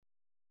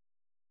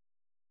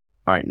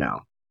All right,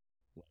 now,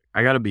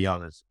 I gotta be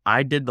honest.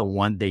 I did the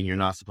one thing you're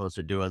not supposed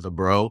to do as a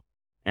bro,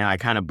 and I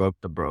kind of broke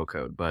the bro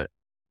code. But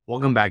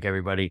welcome back,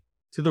 everybody,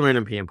 to the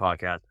Random PM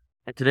podcast.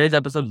 And today's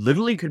episode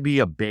literally could be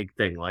a big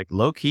thing. Like,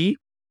 low key,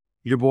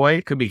 your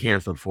boy could be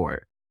canceled for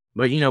it.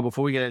 But,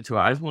 before we get into it,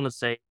 I just want to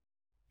say,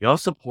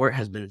 y'all's support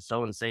has been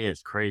so insane.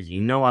 It's crazy.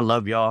 You know I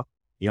love y'all.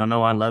 Y'all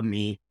know I love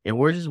me. And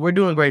we're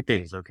doing great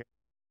things, okay?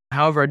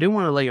 However, I do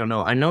want to let y'all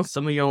know, I know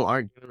some of y'all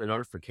aren't getting the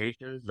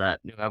notifications that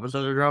new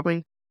episodes are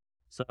dropping.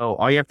 So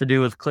all you have to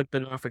do is click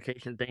the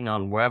notification thing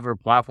on wherever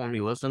platform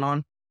you listen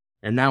on.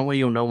 And that way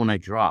you'll know when I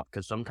drop.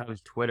 Because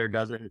sometimes Twitter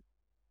doesn't,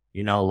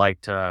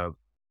 like to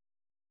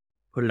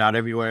put it out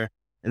everywhere.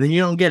 And then you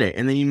don't get it.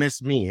 And then you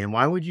miss me. And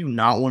why would you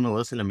not want to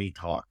listen to me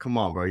talk? Come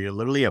on, bro. You're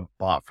literally a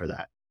bot for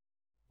that.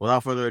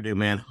 Without further ado,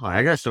 man, all right,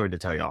 I got a story to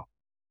tell y'all.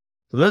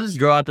 So there's this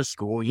girl out to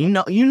school. You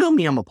know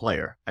me, I'm a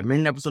player. I made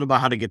an episode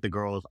about how to get the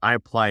girls. I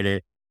applied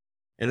it.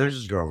 And there's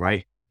this girl,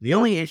 right? The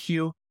only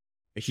issue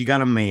is she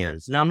got a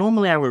man's. Now,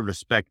 normally I would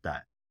respect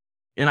that.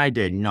 And I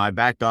did. I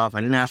backed off.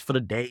 I didn't ask for the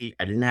date.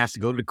 I didn't ask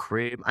to go to the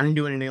crib. I didn't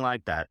do anything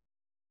like that.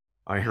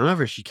 All right.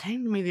 However, she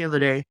came to me the other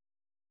day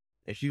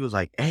and she was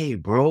like, hey,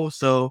 bro,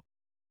 so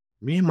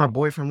me and my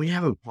boyfriend, we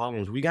having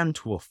problems. We got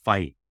into a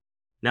fight.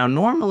 Now,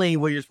 normally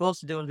what you're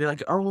supposed to do is be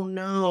like, oh,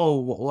 no,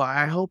 well,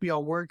 I hope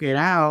y'all work it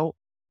out.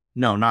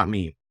 No, not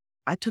me.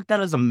 I took that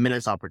as a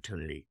menace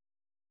opportunity.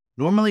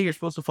 Normally, you're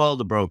supposed to follow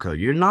the bro code.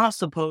 You're not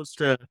supposed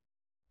to,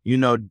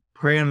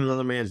 prey on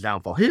another man's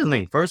downfall. Here's the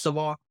thing. First of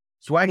all,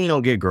 Swaggy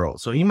don't get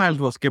girls, so he might as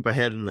well skip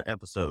ahead in the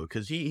episode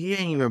because he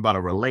ain't even about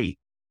to relate.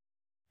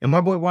 And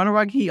my boy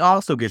WatrRok, he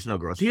also gets no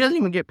girls. He doesn't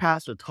even get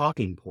past the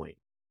talking point.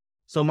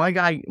 So my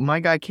guy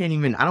can't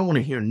even, I don't want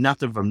to hear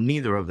nothing from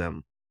neither of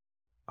them.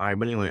 All right,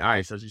 but anyway, all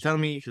right, so she's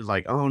telling me, she's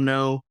like, oh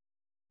no,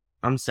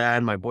 I'm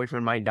sad. My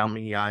boyfriend might dump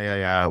me.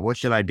 Yeah. What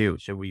should I do?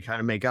 Should we kind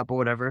of make up or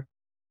whatever?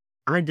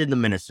 I did the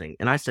menacing,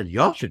 and I said,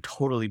 y'all should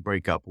totally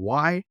break up.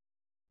 Why?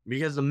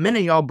 Because the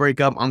minute y'all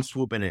break up, I'm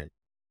swooping in.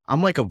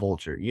 I'm like a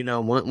vulture.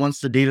 Once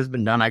the date has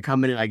been done, I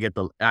come in and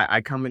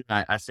I come in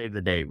and I save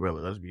the day.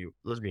 Really,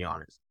 let's be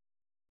honest.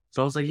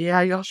 So I was like,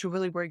 yeah, y'all should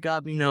really break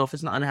up. If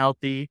it's not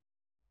unhealthy.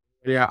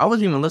 Yeah, I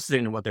wasn't even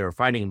listening to what they were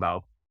fighting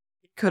about.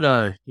 He could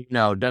have,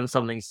 done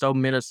something so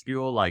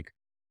minuscule, like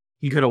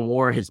he could have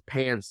wore his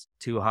pants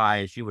too high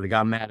and she would have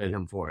got mad at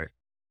him for it.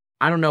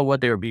 I don't know what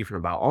they were beefing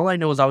about. All I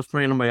know is I was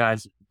praying on my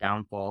guy's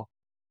downfall.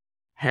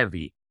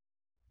 Heavy.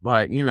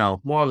 But,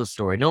 more of the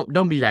story.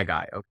 Don't be that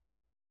guy.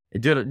 Okay?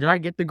 Did I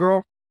get the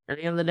girl at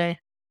the end of the day?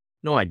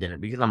 No, I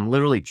didn't, because I'm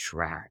literally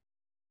trash.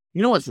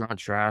 You know what's not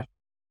trash?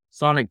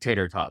 Sonic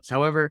tater tots.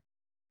 However,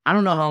 I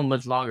don't know how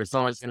much longer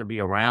Sonic's going to be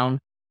around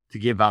to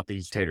give out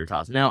these tater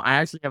tots. Now, I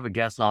actually have a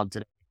guest on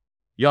today.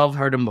 Y'all have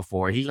heard him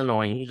before. He's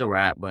annoying. He's a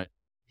rat, but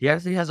he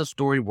actually has a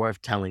story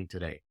worth telling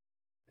today.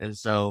 And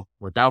so,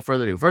 without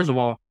further ado, first of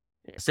all,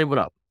 say what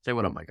up. Say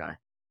what up, my guy.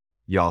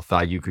 Y'all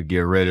thought you could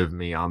get rid of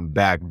me. I'm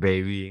back,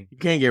 baby. You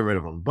can't get rid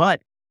of him,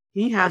 but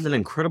he has an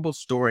incredible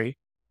story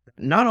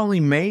that not only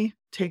may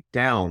take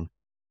down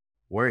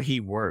where he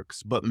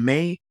works, but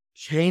may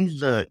change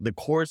the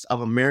course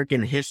of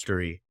American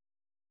history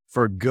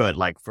for good,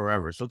 like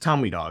forever. So tell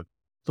me, dog.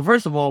 So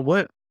first of all,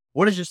 what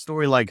is your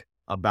story like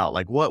about?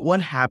 Like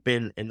what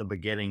happened in the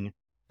beginning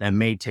that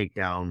may take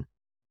down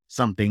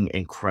something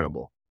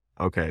incredible?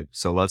 Okay,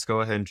 so let's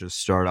go ahead and just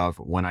start off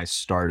when I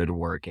started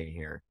working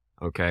here.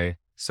 Okay,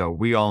 so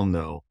we all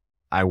know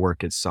I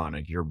work at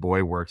Sonic. Your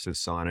boy works at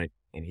Sonic,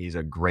 and he's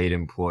a great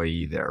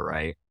employee there,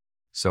 right?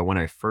 So when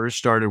I first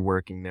started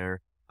working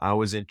there, I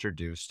was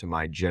introduced to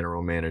my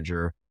general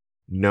manager,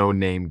 no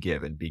name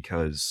given,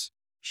 because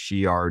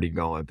she already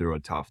going through a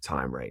tough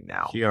time right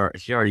now.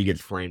 She already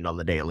gets flamed on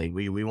the daily.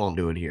 We won't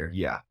do it here.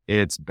 Yeah,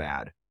 it's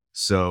bad.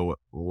 So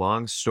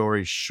long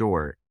story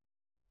short,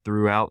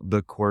 throughout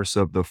the course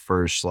of the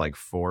first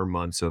 4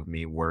 months of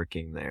me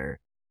working there,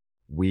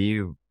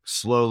 we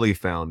slowly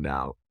found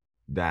out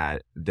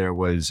that there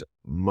was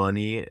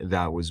money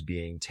that was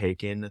being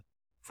taken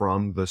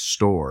from the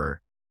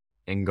store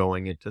and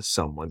going into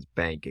someone's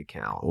bank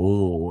account.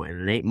 Oh,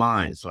 and it ain't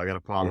mine, so I got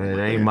a problem. And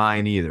it ain't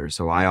mine either,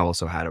 so I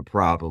also had a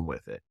problem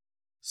with it.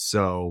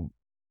 So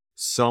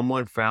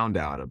someone found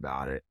out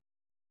about it,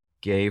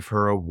 gave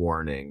her a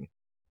warning,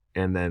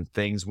 and then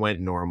things went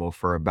normal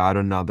for about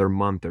another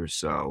month or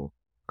so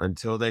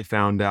until they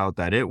found out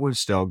that it was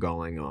still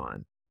going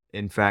on.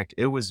 In fact,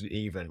 it was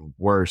even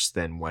worse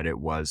than what it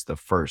was the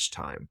first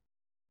time.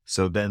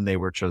 So then they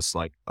were just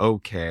like,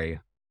 okay,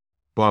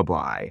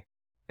 bye-bye.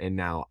 And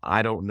now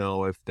I don't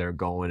know if they're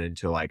going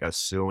into a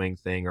suing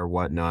thing or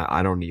whatnot.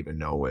 I don't even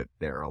know if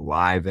they're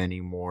alive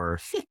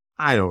anymore.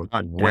 I don't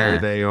know where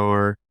they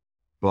are,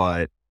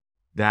 but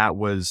that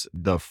was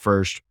the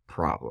first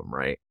problem,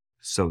 right?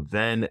 So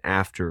then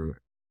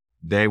after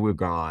they were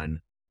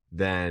gone,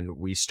 then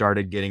we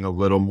started getting a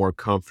little more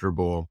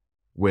comfortable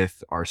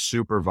with our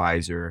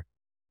supervisor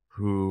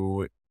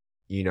who,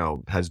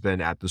 has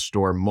been at the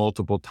store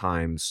multiple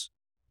times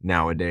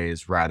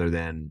nowadays rather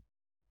than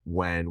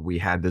when we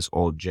had this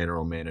old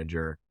general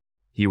manager.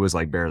 He was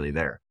barely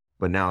there,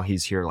 but now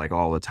he's here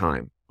all the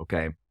time.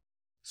 Okay.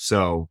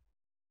 So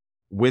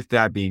with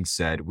that being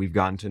said, we've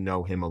gotten to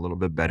know him a little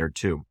bit better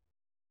too.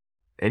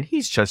 And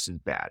he's just as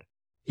bad.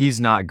 He's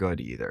not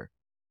good either.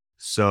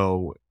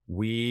 So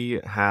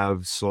we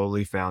have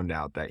slowly found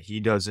out that he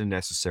doesn't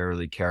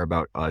necessarily care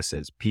about us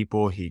as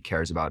people. He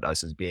cares about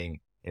us as being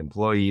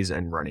employees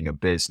and running a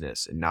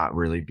business and not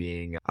really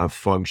being a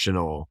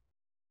functional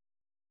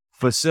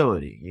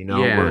facility. You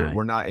know, Yeah.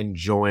 we're not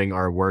enjoying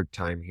our work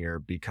time here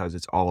because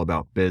it's all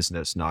about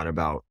business, not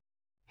about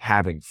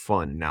having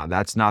fun. Now,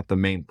 that's not the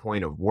main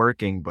point of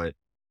working, but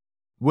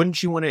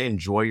wouldn't you want to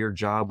enjoy your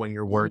job when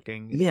you're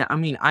working? Yeah, I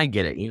mean, I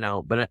get it,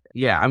 but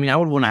yeah, I mean, I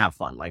would want to have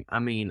fun. Like, I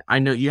mean, I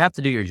know you have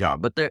to do your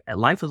job, but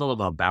life is all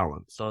about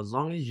balance. So as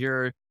long as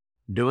you're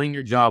doing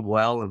your job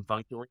well and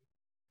functionally,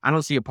 I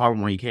don't see a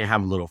problem where you can't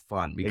have a little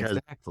fun because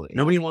Exactly.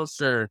 nobody wants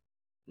to.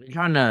 You're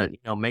trying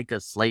to, make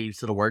us slaves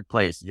to the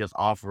workplace. Just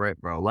offer it,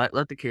 bro. Let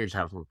the kids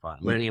have some fun.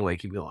 But anyway,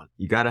 keep going.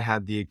 You got to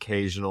have the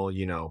occasional,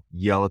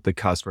 yell at the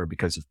customer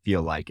because you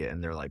feel like it.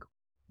 And they're like,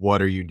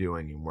 what are you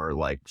doing? And we're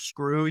like,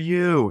 screw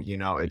you.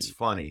 It's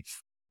funny.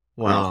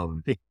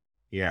 Well,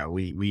 yeah,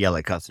 we yell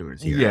at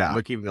customers here. Yeah.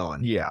 But keep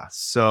going. Yeah.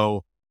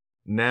 So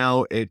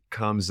now it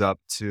comes up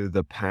to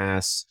the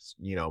past,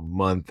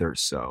 month or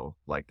so,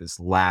 like this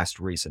last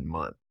recent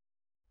month.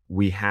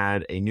 We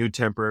had a new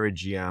temporary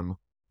GM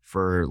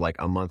for like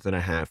a month and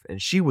a half,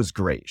 and she was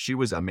great. She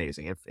was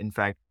amazing. In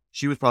fact,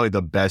 she was probably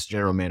the best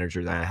general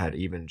manager that had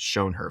even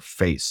shown her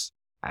face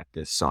at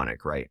this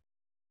Sonic, right?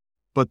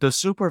 But the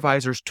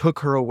supervisors took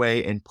her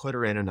away and put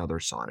her in another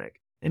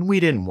Sonic, and we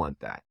didn't want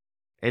that.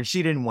 And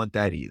she didn't want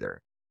that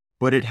either.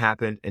 But it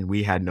happened, and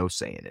we had no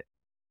say in it.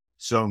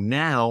 So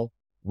now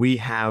we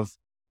have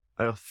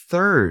a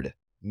third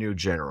new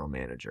general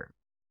manager.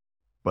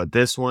 But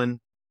this one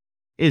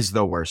is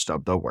the worst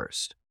of the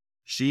worst.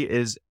 She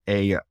is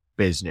a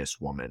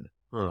businesswoman.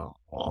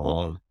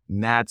 Oh.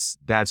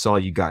 That's all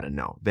you got to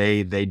know.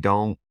 They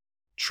don't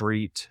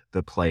treat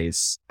the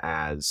place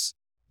as,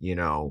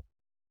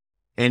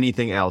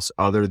 anything else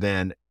other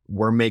than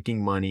we're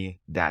making money.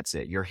 That's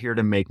it. You're here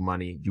to make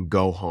money. You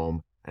go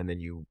home and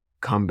then you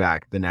come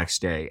back the next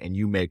day and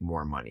you make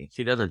more money.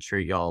 She doesn't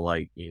treat y'all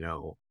like,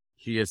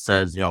 she just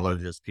says y'all are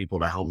just people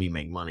to help me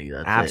make money.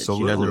 That's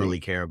Absolutely. it. She doesn't really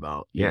care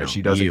about,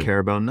 she doesn't care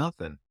about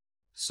nothing.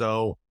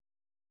 So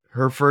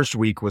her first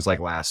week was like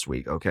last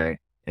week, okay?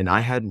 And I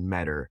hadn't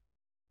met her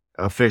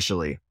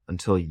officially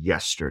until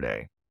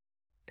yesterday.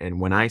 And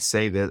when I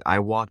say that, I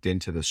walked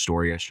into the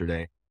store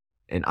yesterday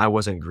and I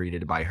wasn't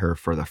greeted by her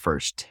for the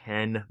first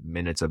 10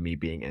 minutes of me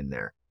being in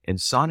there.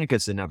 And Sonic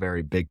is in a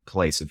very big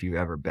place if you've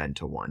ever been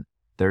to one.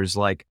 There's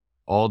like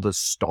all the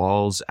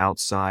stalls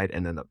outside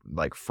and then the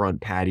like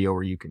front patio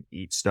where you can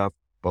eat stuff.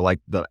 But like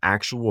the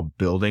actual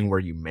building where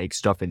you make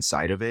stuff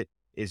inside of it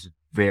is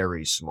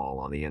very small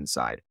on the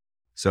inside.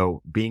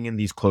 So being in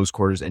these close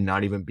quarters and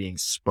not even being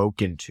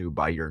spoken to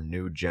by your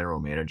new general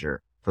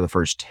manager for the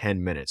first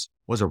 10 minutes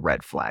was a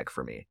red flag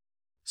for me.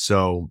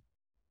 So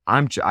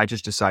I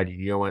just decided,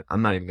 you know what?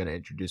 I'm not even going to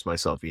introduce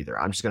myself either.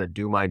 I'm just going to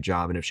do my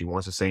job. And if she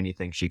wants to say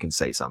anything, she can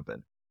say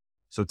something.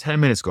 So 10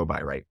 minutes go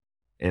by, right?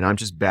 And I'm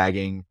just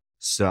bagging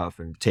stuff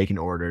and taking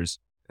orders.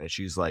 And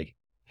she's like,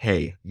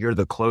 hey, you're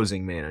the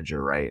closing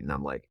manager, right? And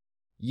I'm like,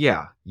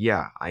 yeah,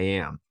 I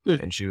am.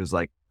 And she was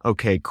like,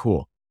 okay,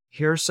 cool.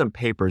 Here's some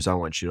papers I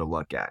want you to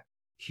look at.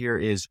 Here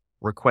is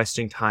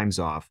requesting times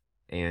off.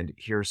 And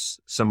here's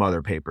some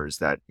other papers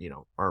that,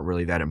 aren't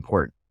really that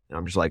important. And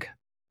I'm just like,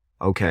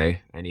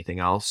 okay, anything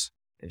else?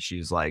 And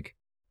she's like,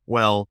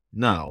 well,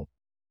 no,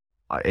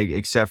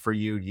 except for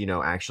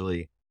you,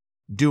 actually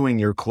doing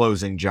your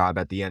closing job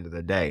at the end of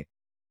the day.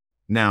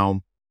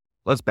 Now,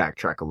 let's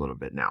backtrack a little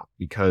bit now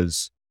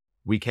because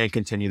we can't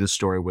continue the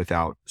story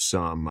without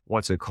some,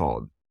 what's it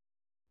called?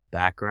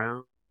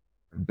 Background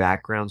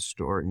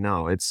Story.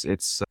 No,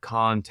 it's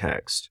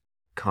context.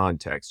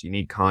 You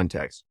need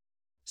context.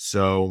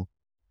 So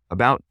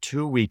about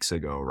 2 weeks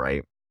ago,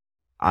 right,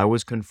 I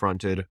was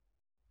confronted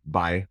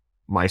by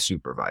my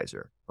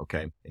supervisor.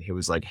 Okay. And he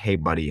was like, hey,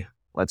 buddy,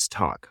 let's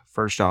talk.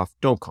 First off,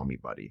 don't call me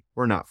buddy.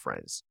 We're not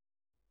friends.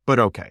 But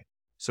okay.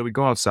 So we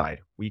go outside.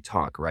 We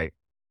talk, right?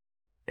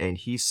 And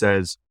he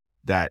says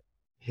that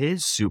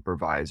his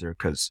supervisor,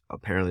 because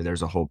apparently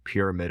there's a whole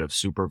pyramid of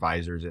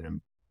supervisors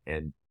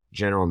and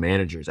general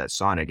managers at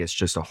Sonic. It's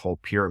just a whole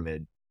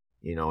pyramid.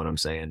 You know what I'm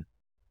saying?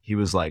 He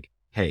was like,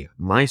 hey,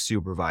 my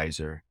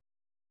supervisor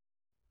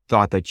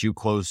thought that you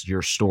closed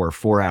your store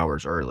 4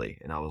 hours early.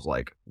 And I was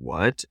like,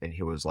 what? And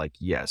he was like,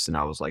 yes. And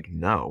I was like,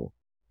 no.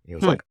 And he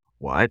was like,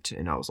 what?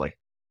 And I was like,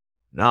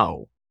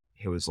 no.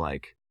 He was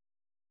like,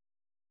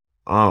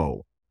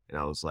 oh. And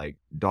I was like,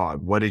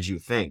 dog, what did you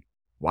think?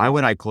 Why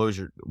would I close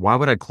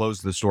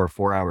the store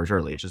 4 hours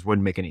early? It just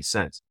wouldn't make any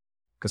sense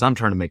because I'm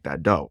trying to make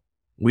that dough.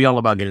 We all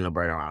about getting the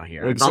bread around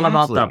here. Exactly. It's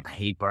all about the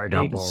paper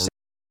double.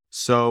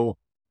 So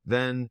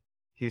then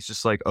he's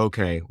just like,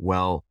 okay,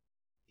 well,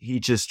 he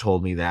just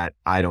told me that.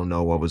 I don't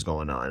know what was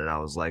going on. And I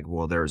was like,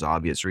 well, there's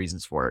obvious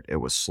reasons for it. It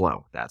was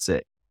slow. That's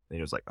it. And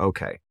he was like,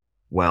 okay,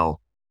 well,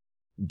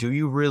 do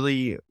you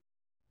really,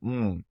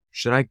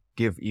 should I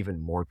give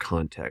even more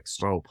context?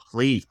 Bro,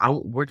 please.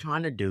 We're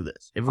trying to do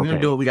this. If we're going to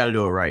Okay. do it, we got to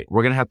do it right.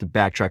 We're going to have to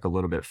backtrack a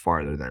little bit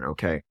farther then,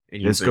 okay?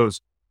 And This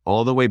goes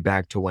all the way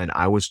back to when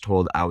I was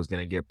told I was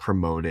going to get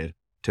promoted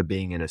to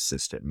being an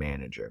assistant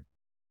manager.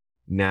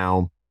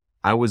 Now,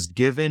 I was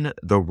given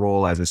the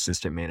role as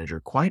assistant manager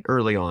quite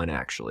early on,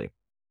 actually,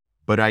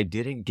 but I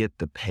didn't get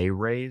the pay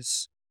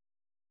raise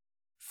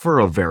for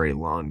a very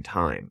long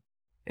time.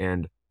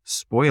 And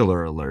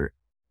spoiler alert,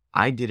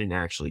 I didn't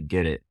actually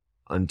get it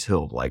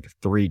until like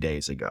 3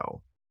 days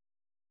ago.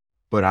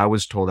 But I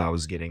was told I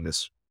was getting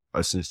this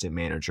assistant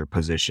manager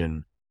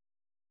position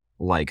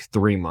like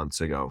 3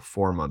 months ago,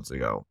 4 months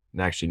ago.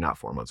 Actually, not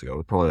 4 months ago. It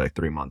was probably like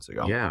 3 months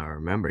ago. Yeah, I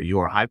remember. You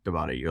were hyped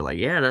about it. You're like,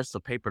 yeah, that's the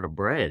paper to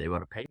bread. They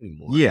want to pay me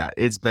more. Yeah,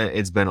 it's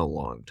been a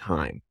long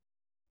time.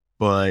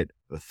 But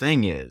the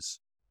thing is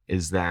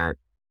that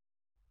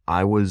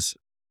I was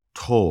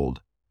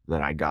told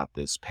that I got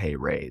this pay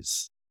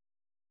raise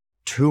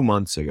 2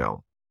 months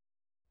ago.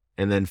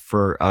 And then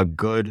for a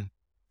good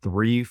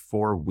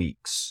 3-4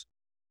 weeks,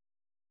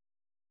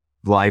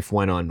 life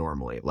went on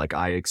normally. Like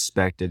I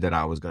expected that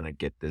I was going to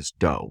get this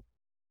dough.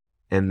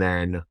 And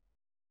then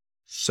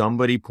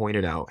somebody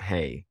pointed out,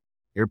 hey,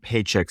 your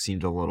paycheck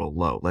seems a little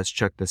low. Let's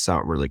check this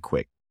out really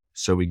quick.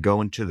 So we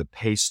go into the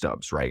pay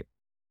stubs, right?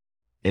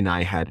 And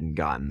I hadn't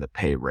gotten the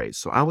pay raise.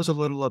 So I was a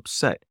little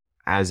upset,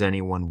 as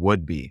anyone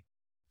would be.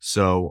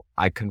 So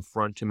I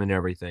confront him and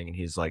everything. And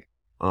he's like,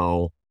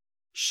 oh,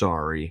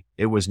 sorry,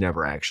 it was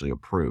never actually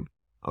approved.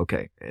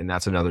 Okay. And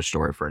that's another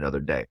story for another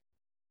day.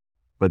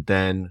 But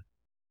then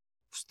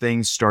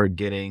things start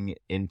getting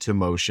into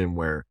motion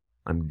where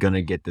I'm going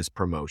to get this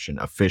promotion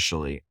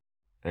officially.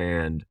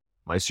 And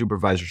my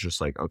supervisor's just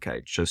like,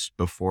 okay, just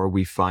before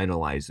we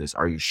finalize this,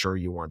 are you sure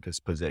you want this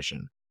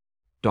position?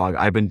 Dog,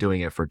 I've been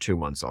doing it for 2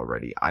 months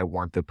already. I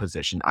want the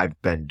position. I've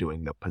been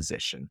doing the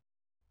position.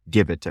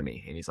 Give it to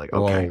me. And he's like,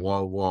 okay.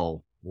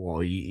 Whoa.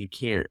 You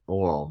can't,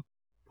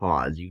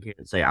 pause. You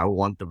can't say, I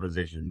want the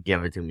position.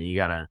 Give it to me. You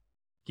got to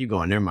keep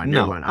going. Never mind.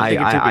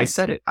 I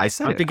said it. I was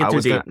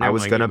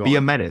going to be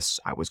a menace.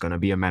 I was going to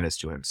be a menace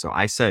to him. So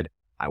I said,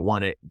 I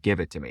want it. Give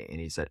it to me. And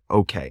he said,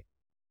 okay.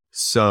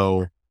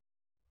 So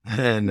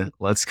then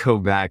let's go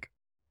back.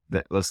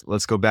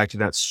 Let's go back to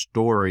that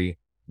story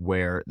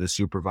where the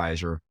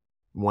supervisor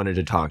wanted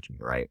to talk to me,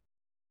 right?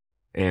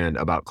 And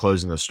about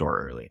closing the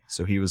store early.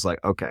 So he was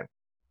like, okay,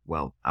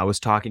 well, I was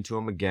talking to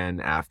him again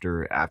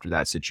after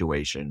that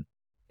situation.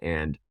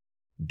 And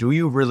do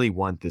you really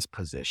want this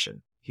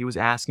position? He was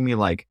asking me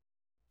like,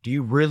 do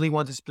you really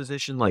want this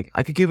position? Like,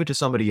 I could give it to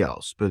somebody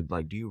else, but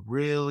like, do you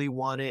really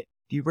want it?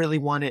 Do you really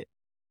want it?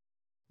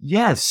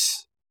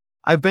 Yes.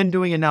 I've been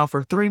doing it now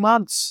for 3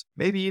 months,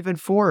 maybe even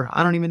 4.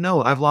 I don't even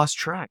know. I've lost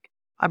track.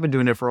 I've been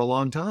doing it for a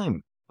long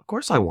time. Of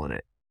course I want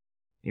it.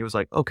 He was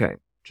like, okay,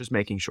 just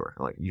making sure.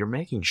 I'm like, you're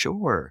making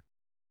sure.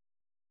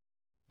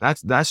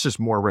 That's just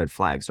more red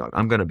flags, dog.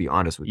 I'm gonna be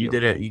honest with you. You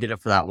did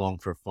it for that long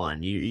for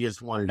fun. You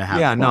just wanted to have fun.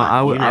 Yeah, no,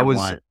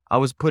 I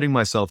was putting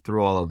myself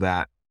through all of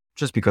that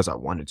just because I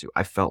wanted to.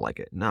 I felt like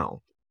it.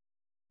 No.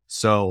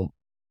 So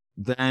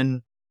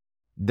then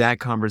that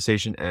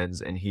conversation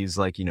ends and he's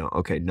like,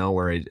 okay, no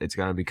worries. It's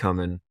gonna be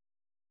coming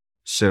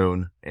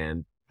soon.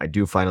 And I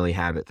do finally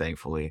have it,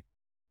 thankfully.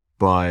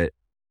 But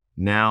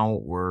now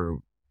we're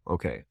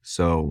okay.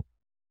 So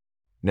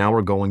now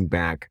we're going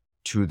back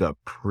to the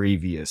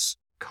previous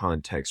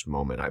context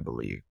moment, I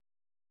believe.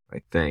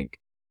 I think.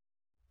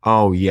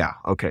 Oh, yeah.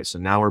 Okay. So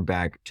now we're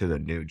back to the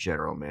new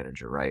general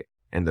manager, right?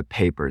 And the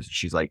papers.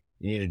 She's like,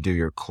 you need to do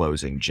your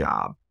closing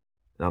job.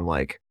 And I'm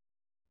like,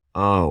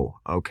 oh,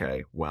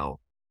 okay. Well,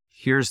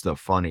 here's the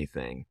funny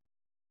thing.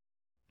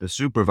 The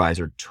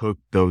supervisor took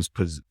those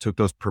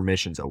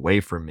permissions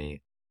away from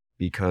me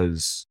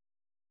because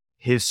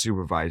his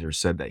supervisor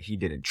said that he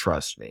didn't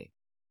trust me.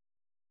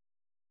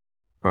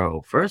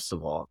 Bro, first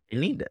of all, they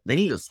need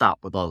to stop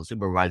with all the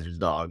supervisors,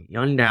 dog. You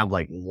only need to have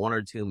like 1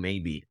 or 2,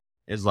 maybe.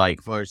 It's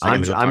like first.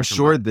 I'm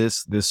sure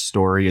this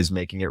story is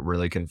making it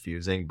really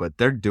confusing, but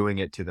they're doing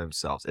it to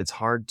themselves. It's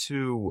hard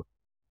to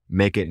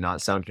make it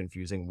not sound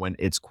confusing when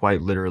it's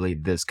quite literally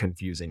this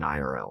confusing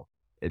IRL.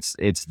 It's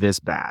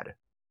this bad.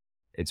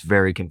 It's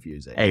very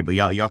confusing. Hey, but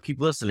y'all keep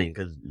listening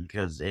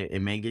because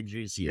it may get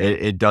juicy.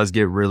 It does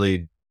get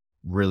really,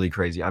 really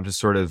crazy. I'm just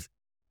sort of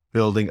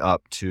building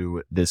up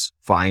to this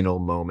final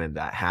moment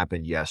that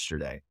happened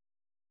yesterday.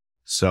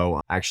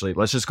 So actually,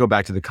 let's just go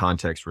back to the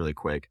context really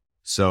quick.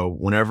 So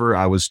whenever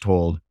I was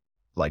told,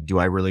 like, do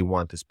I really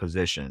want this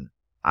position?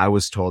 I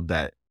was told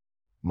that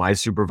my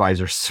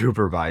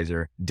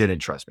supervisor didn't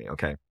trust me.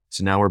 Okay.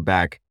 So now we're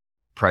back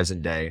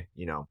present day,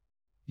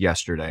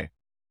 yesterday.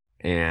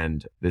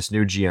 And this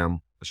new GM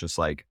was just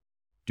like,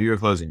 do your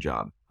closing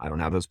job. I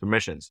don't have those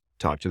permissions.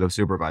 Talk to the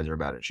supervisor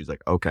about it. She's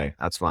like, okay,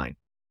 that's fine.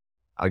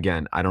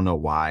 Again, I don't know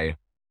why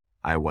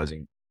I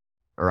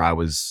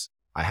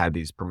had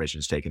these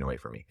permissions taken away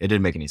from me. It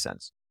didn't make any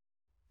sense.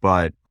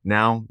 But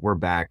now we're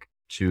back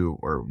to,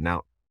 or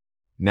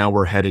now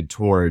we're headed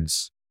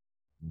towards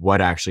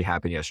what actually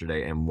happened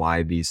yesterday and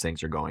why these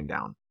things are going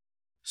down.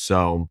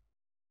 So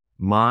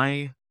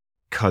my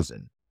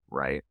cousin,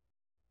 right?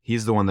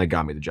 He's the one that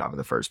got me the job in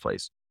the first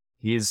place.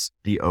 He's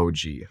the OG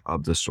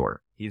of the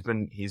store. He's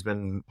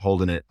been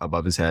holding it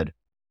above his head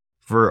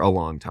for a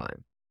long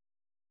time.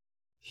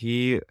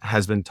 He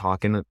has been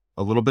talking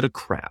a little bit of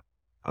crap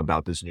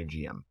about this new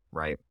GM,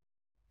 right?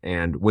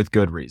 And with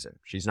good reason.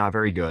 She's not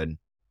very good,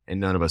 and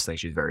none of us think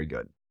she's very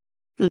good.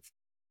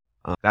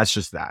 That's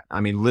just that. I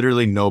mean,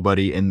 literally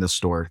nobody in the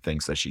store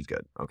thinks that she's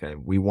good. Okay.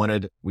 We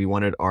wanted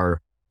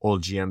our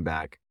old GM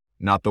back,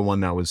 not the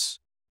one that was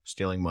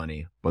stealing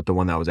money, but the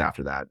one that was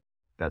after that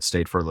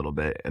stayed for a little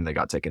bit and they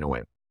got taken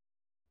away.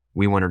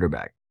 We wanted her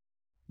back,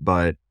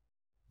 but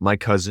my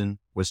cousin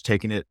was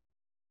taking it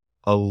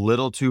a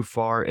little too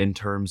far in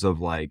terms of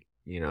like,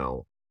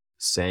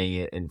 saying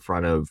it in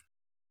front of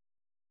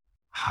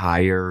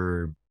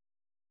higher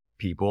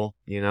people,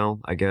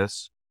 I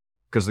guess,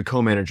 because the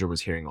co-manager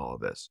was hearing all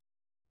of this.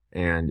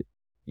 And,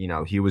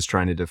 he was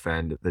trying to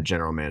defend the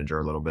general manager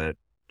a little bit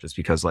just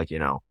because, like,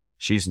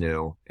 she's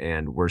new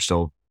and we're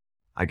still,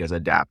 I guess,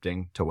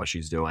 adapting to what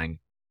she's doing.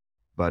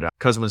 But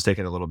cousin was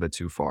taking it a little bit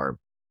too far.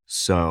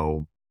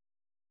 So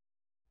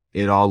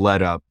it all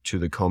led up to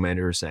the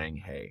co-manager saying,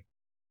 hey,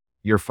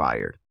 you're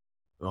fired.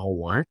 Oh,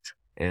 what?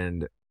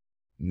 And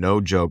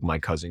no joke, my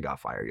cousin got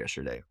fired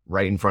yesterday,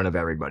 right in front of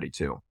everybody,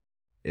 too.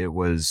 It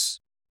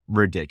was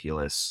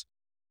ridiculous.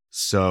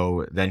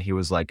 So then he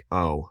was like,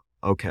 oh,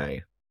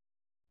 okay.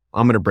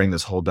 I'm going to bring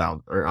this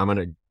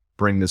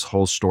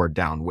whole store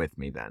down with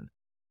me then.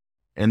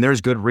 And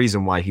there's good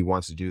reason why he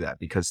wants to do that,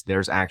 because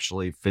there's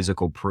actually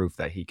physical proof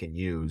that he can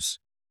use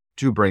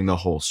to bring the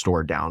whole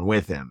store down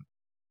with him.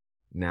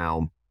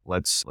 Now,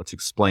 let's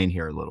explain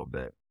here a little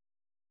bit.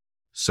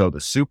 So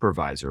the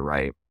supervisor,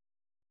 right?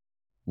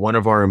 One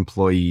of our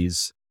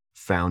employees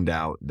found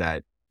out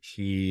that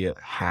he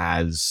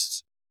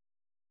has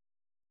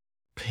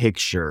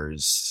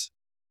pictures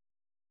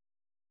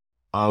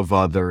of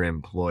other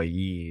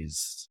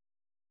employees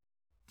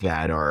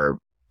that are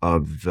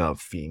of the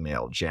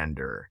female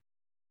gender.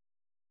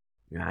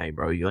 Hey,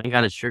 bro, you ain't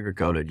got to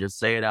sugarcoat it. Just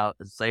say it out.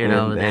 Say it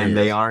out. And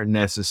they aren't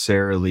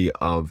necessarily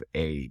of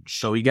age.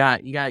 So you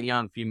got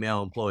young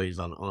female employees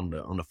on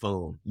the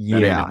phone. Yeah.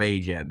 That ain't of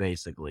age yet,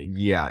 basically.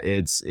 Yeah,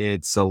 it's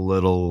a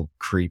little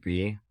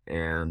creepy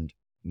and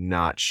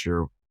not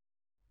sure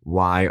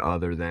why,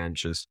 other than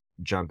just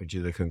jumping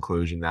to the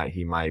conclusion that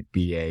he might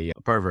be a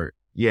pervert.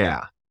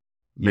 Yeah.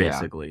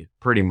 Basically. Yeah,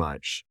 pretty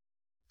much.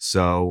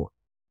 So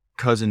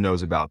cousin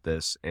knows about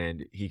this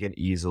and he can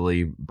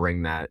easily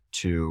bring that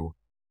to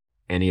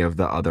any of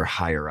the other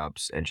higher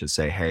ups and just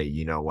say, hey,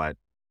 you know what?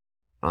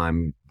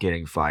 I'm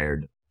getting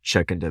fired.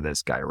 Check into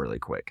this guy really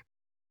quick.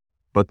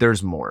 But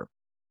there's more.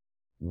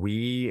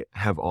 We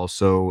have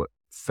also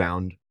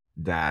found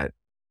that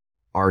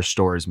our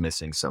store is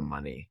missing some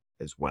money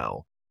as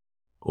well.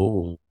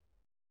 Oh.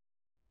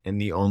 And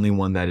the only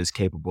one that is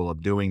capable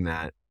of doing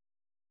that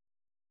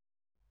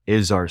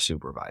is our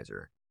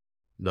supervisor.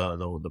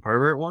 The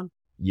pervert one?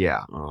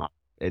 Yeah.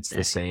 It's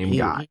the same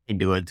guy. He's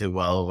doing too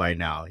well right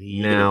now.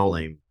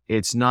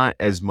 It's not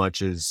as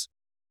much as,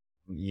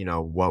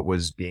 what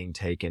was being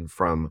taken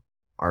from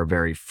our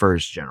very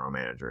first general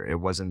manager. It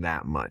wasn't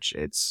that much.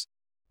 It's,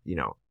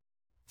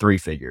 3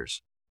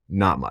 figures.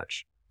 Not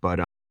much. But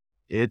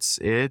it's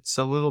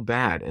a little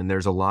bad. And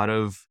there's a lot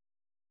of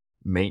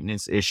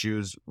maintenance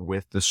issues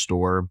with the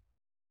store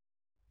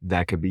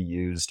that could be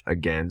used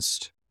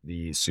against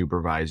the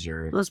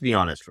supervisor. Let's be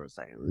honest for a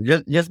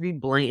second. Just be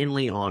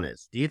blatantly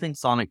honest. Do you think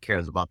Sonic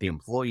cares about the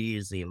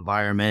employees, the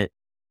environment?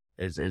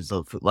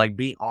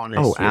 Be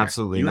honest. Oh, here.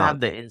 Absolutely you not. Have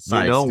the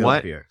inside. You know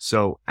what? Here.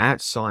 So at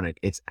Sonic,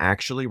 it's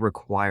actually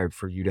required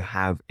for you to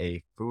have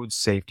a food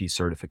safety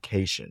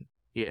certification.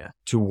 Yeah.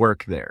 To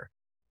work there.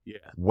 Yeah.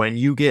 When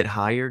you get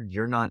hired,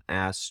 you're not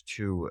asked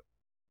to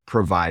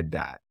provide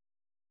that.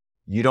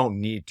 You don't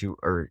need to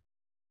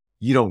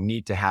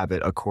have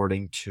it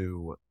according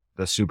to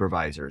the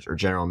supervisors or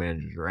general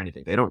managers or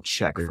anything. They don't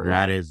check for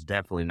that. That is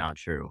definitely not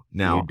true.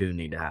 Now, you do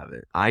need to have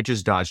it. I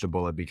just dodged a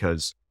bullet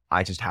because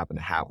I just happen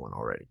to have one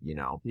already,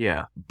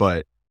 Yeah.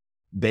 But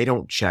they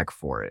don't check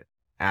for it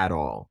at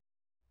all.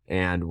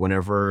 And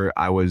whenever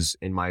I was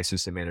in my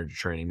assistant manager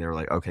training, they were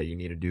like, okay, you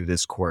need to do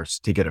this course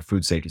to get a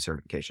food safety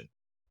certification.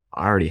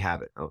 I already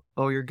have it.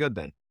 Oh, you're good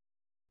then.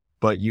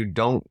 But you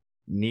don't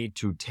need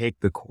to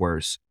take the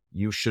course.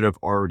 You should have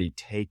already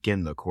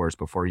taken the course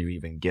before you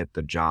even get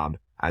the job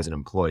as an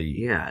employee.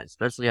 Yeah,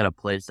 especially at a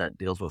place that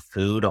deals with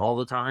food all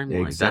the time.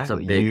 Exactly. Like, that's a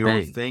big thing. You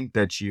would think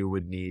that you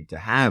would need to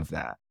have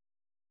that.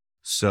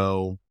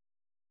 So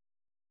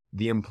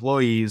the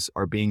employees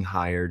are being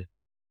hired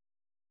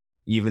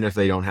even if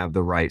they don't have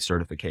the right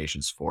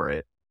certifications for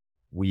it.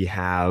 We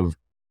have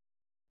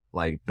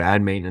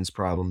bad maintenance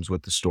problems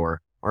with the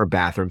store. Our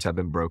bathrooms have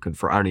been broken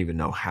for I don't even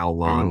know how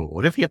long.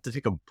 What if you have to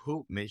take a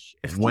poop, Mish?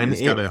 When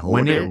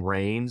it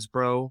rains,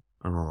 bro,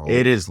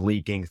 it is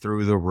leaking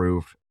through the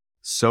roof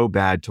so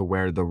bad to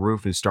where the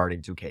roof is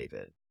starting to cave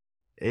in.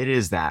 It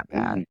is that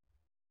bad.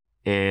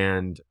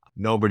 And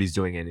nobody's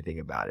doing anything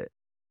about it.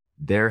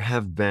 There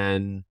have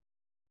been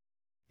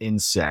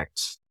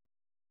insects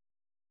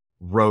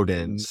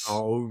rodents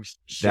No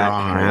that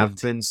have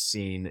shot. been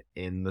seen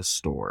in the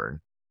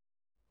store that have been seen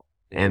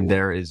in the store. And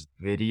there is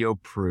video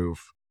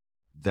proof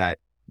that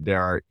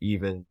there are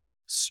even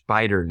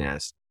spider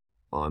nests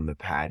on the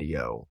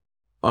patio.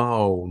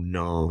 Oh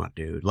no,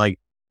 dude. Like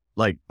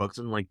bugs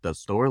in like the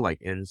store,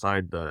 like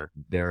inside the.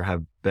 There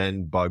have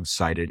been bugs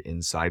sighted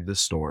inside the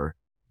store.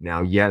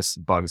 Now, yes,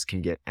 bugs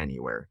can get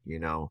anywhere,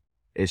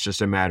 It's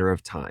just a matter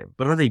of time.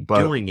 But are they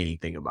doing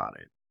anything about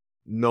it?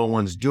 No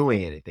one's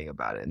doing anything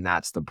about it, and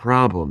that's the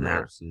problem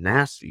there. That's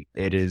nasty.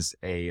 It is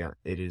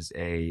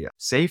a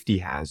safety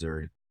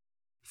hazard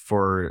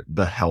for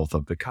the health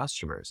of the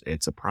customers.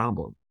 It's a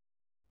problem.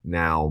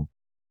 Now,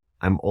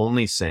 I'm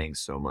only saying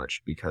so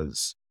much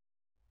because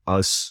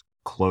us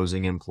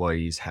closing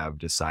employees have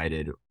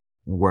decided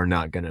we're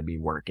not going to be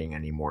working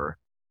anymore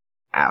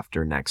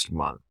after next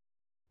month.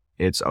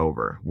 It's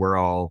over. We're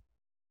all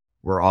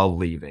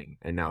leaving.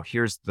 And now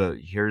here's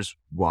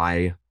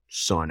why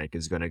Sonic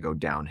is going to go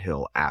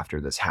downhill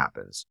after this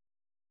happens.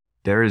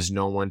 There is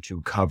no one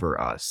to cover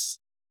us.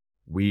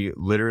 We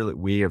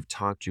have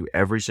talked to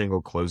every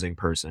single closing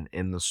person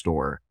in the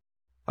store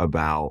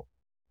about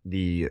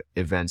the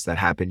events that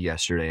happened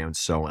yesterday and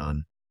so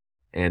on.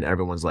 And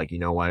everyone's like, you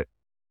know what?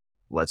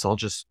 Let's all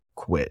just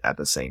quit at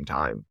the same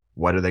time.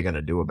 What are they going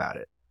to do about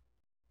it?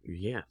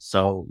 Yeah.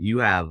 So you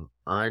have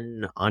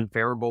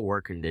unfavorable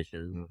work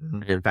conditions,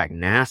 and in fact,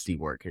 nasty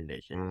work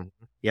conditions.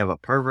 You have a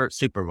pervert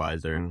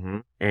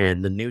supervisor,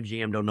 and the new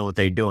GM don't know what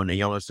they're doing. And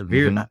y'all are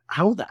severe.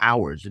 How are the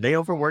hours? Do they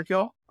overwork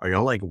y'all? Are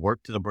y'all like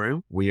worked to the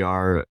brim? We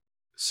are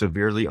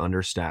severely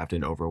understaffed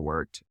and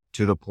overworked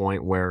to the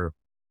point where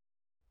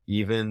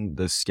even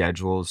the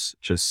schedules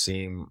just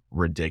seem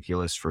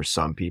ridiculous for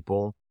some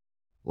people.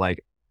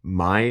 Like,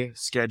 my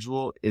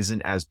schedule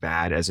isn't as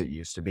bad as it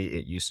used to be.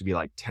 It used to be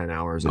like 10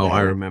 hours a day. Oh,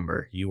 I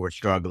remember. You were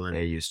struggling.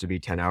 It used to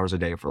be 10 hours a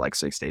day for like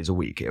 6 days a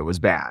week. It was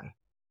bad.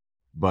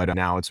 But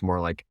now it's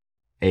more like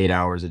 8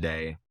 hours a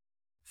day,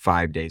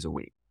 5 days a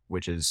week,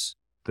 which is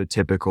the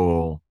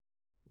typical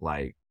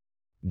like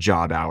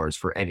job hours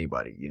for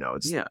anybody.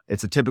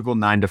 It's a typical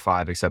 9 to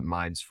 5, except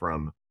mine's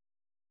from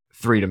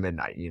 3 to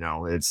midnight.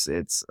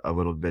 It's a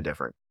little bit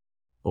different.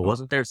 But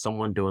wasn't there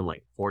someone doing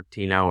like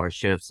 14-hour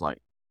shifts, like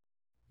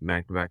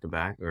back to back to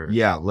back? Or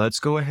yeah, let's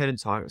go ahead and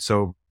talk.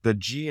 So the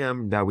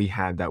GM that we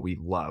had that we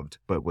loved,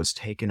 but was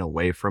taken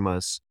away from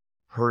us,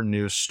 her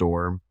new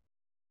store,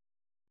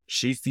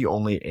 she's the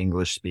only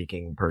English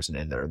speaking person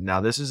in there. Now,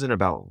 this isn't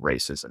about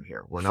racism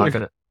here. We're not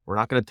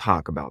gonna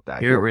talk about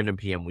that here at Random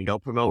PM. We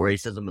don't promote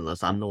racism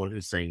unless I'm the one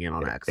who's saying it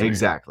on accident.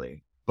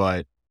 Exactly.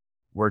 But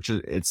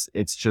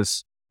it's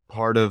just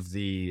part of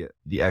the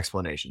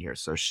explanation here.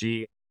 So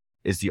she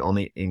is the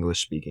only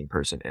English speaking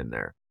person in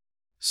there.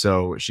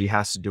 So she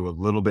has to do a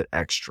little bit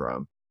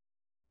extra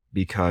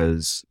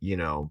because,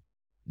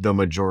 the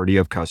majority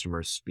of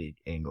customers speak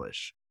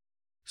English.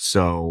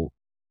 So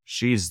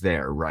she's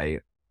there,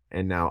 right?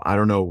 And now I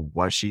don't know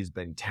what she's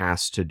been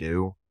tasked to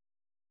do,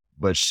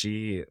 but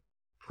she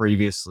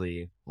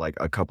previously, like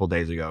a couple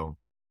days ago,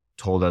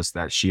 told us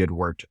that she had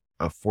worked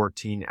a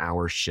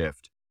 14-hour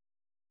shift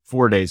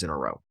 4 days in a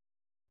row.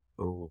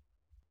 Oh,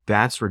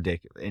 that's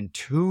ridiculous. In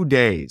 2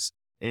 days,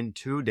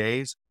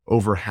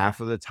 over half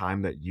of the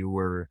time that you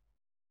were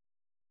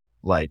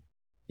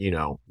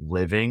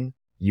living,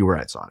 you were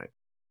at Sonic.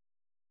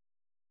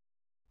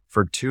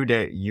 For 2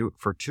 days,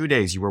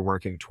 you were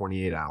working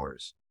 28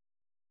 hours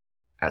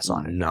at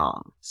Sonic.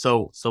 Nah.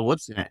 So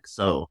what's next?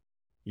 So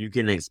you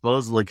can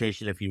expose the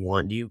location if you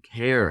want. Do you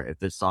care if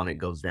the Sonic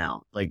goes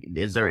down? Like,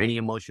 is there any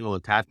emotional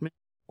attachment?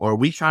 Or are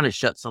we trying to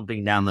shut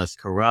something down that's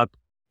corrupt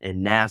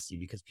and nasty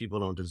because people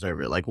don't deserve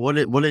it? Like, what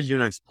is your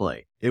next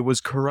play? It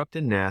was corrupt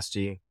and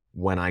nasty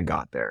when I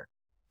got there,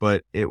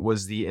 but it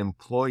was the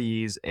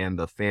employees and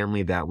the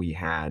family that we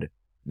had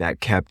that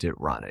kept it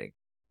running.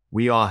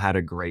 We all had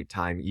a great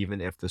time,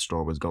 even if the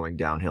store was going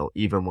downhill,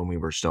 even when we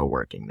were still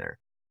working there.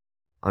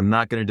 I'm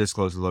not going to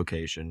disclose the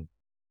location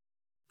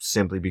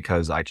simply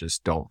because I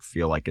just don't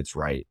feel like it's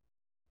right,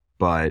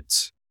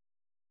 but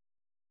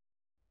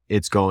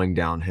it's going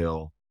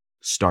downhill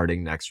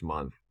starting next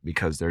month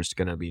because there's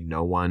going to be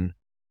no one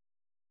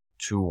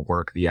to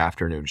work the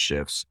afternoon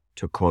shifts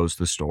to close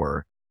the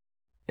store.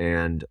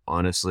 And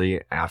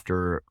honestly,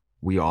 after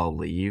we all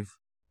leave,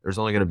 there's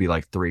only going to be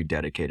like 3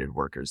 dedicated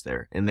workers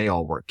there, and they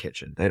all work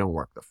kitchen. They don't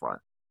work the front.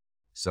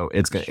 So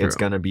it's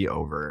going to be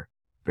over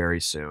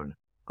very soon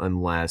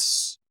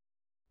unless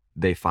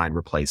they find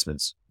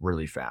replacements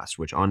really fast,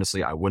 which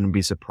honestly, I wouldn't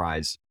be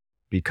surprised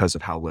because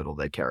of how little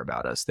they care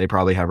about us. They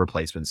probably have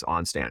replacements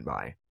on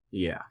standby.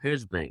 Yeah.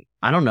 Here's the thing.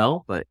 I don't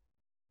know, but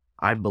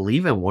I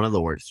believe in one of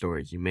the work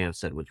stories you may have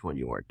said which one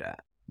you worked at,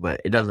 but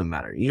it doesn't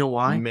matter. You know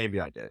why? Maybe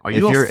I did. Are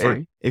you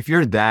afraid? If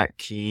you're that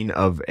keen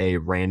of a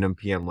Random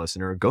PM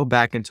listener, go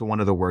back into one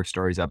of the work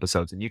stories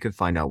episodes and you can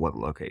find out what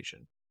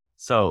location.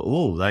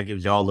 So, that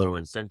gives y'all a little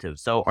incentive.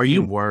 So, are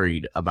you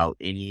worried about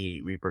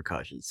any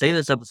repercussions? Say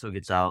this episode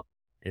gets out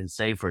and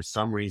say for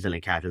some reason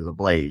it catches a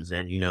blaze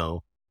and,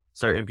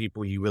 certain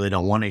people you really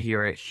don't want to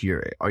hear it.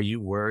 Are you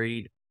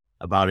worried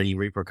about any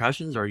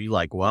repercussions? Or are you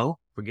like, well,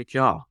 forget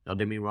y'all. Y'all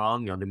did me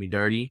wrong. Y'all did me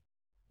dirty.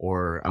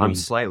 Or, I'm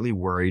slightly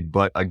worried,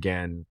 but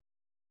again,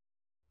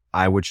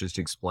 I would just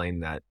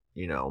explain that,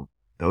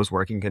 those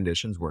working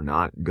conditions were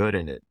not good,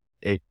 and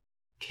it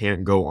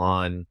can't go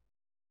on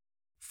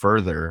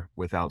further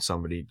without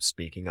somebody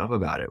speaking up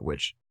about it,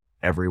 which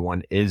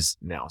everyone is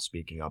now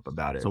speaking up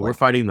about it. so we're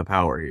fighting the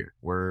power here.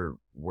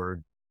 We're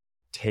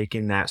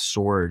taking that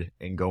sword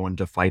and going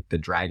to fight the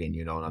dragon.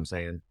 You know what I'm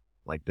saying?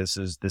 Like this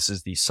is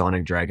the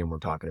Sonic dragon we're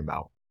talking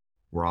about.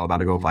 We're all about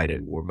to go fight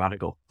it. We're about to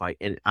go fight.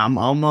 And I'm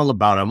all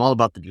about it. I'm all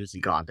about the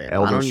juicy content.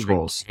 Elder I don't even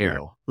Scrolls care.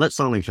 style. Let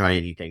Sonic try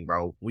anything,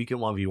 bro. We can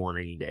 1v1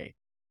 any day.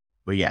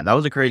 But yeah, that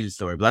was a crazy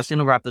story. But that's going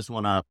to wrap this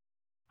one up.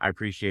 I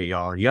appreciate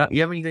y'all. You have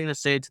anything to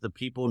say to the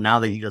people now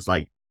that you just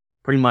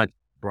pretty much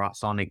brought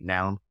Sonic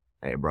down?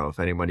 Hey, bro, if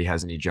anybody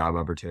has any job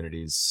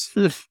opportunities,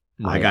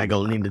 I gotta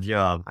go need a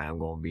job. I am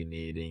going to be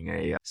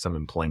needing some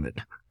employment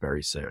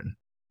very soon.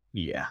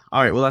 Yeah.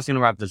 All right. Well, that's going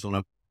to wrap this one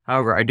up.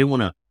 However, I do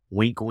want to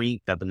wink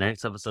that the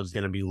next episode is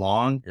going to be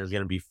long. It's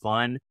going to be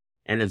fun.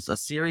 And it's a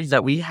series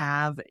that we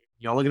have.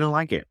 Y'all are going to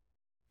like it.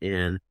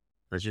 And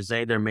let's just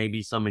say there may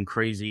be some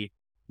crazy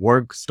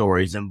work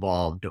stories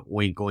involved.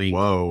 Wink.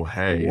 Whoa,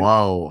 hey.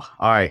 Whoa.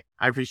 All right.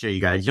 I appreciate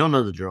you guys. You'll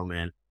know the drill,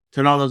 man.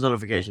 Turn on those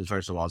notifications,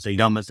 first of all, so you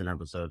don't miss an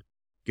episode.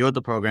 Get with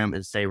the program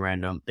and stay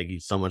random. Thank you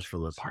so much for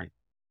listening.